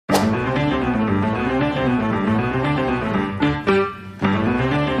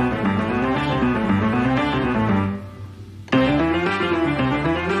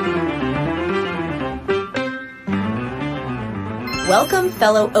Welcome,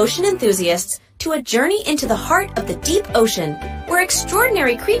 fellow ocean enthusiasts, to a journey into the heart of the deep ocean, where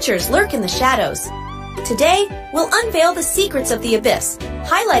extraordinary creatures lurk in the shadows. Today, we'll unveil the secrets of the abyss,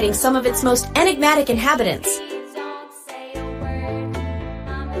 highlighting some of its most enigmatic inhabitants.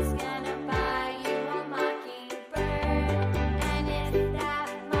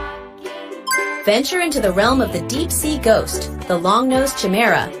 Venture into the realm of the deep-sea ghost, the long-nosed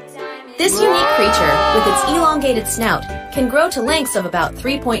chimera. This unique creature, with its elongated snout, can grow to lengths of about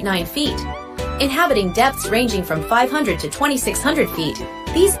 3.9 feet. Inhabiting depths ranging from 500 to 2,600 feet,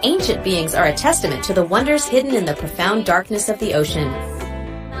 these ancient beings are a testament to the wonders hidden in the profound darkness of the ocean.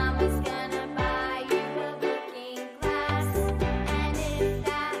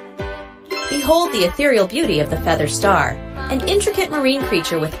 Behold the ethereal beauty of the feather star, an intricate marine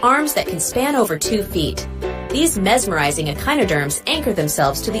creature with arms that can span over 2 feet. These mesmerizing echinoderms anchor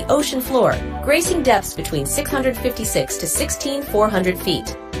themselves to the ocean floor, gracing depths between 656 to 16,400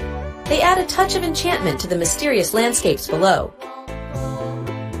 feet. They add a touch of enchantment to the mysterious landscapes below.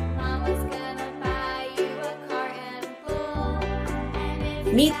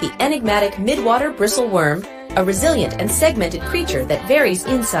 Meet the enigmatic midwater bristle worm, a resilient and segmented creature that varies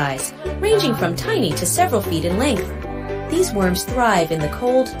in size, ranging from tiny to several feet in length. These worms thrive in the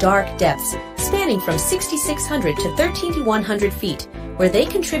cold, dark depths, spanning from 6,600 to 13,100 feet, where they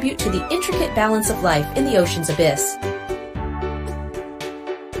contribute to the intricate balance of life in the ocean's abyss.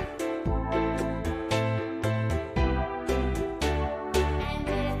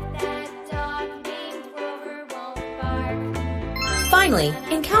 Finally,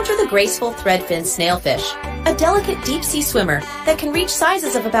 encounter the graceful threadfin snailfish, a delicate deep-sea swimmer that can reach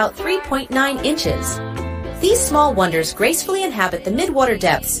sizes of about 3.9 inches. These small wonders gracefully inhabit the midwater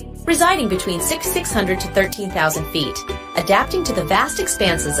depths, residing between 6,600 to 13,000 feet, adapting to the vast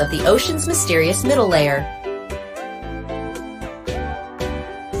expanses of the ocean's mysterious middle layer.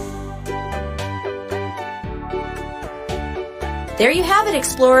 There you have it,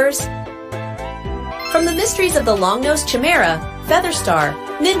 explorers! From the mysteries of the long-nosed chimera, feather star,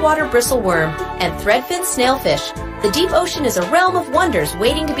 midwater bristle worm, and threadfin snailfish, the deep ocean is a realm of wonders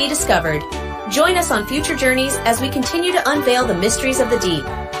waiting to be discovered. Join us on future journeys as we continue to unveil the mysteries of the deep.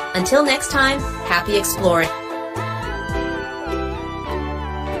 Until next time, happy exploring!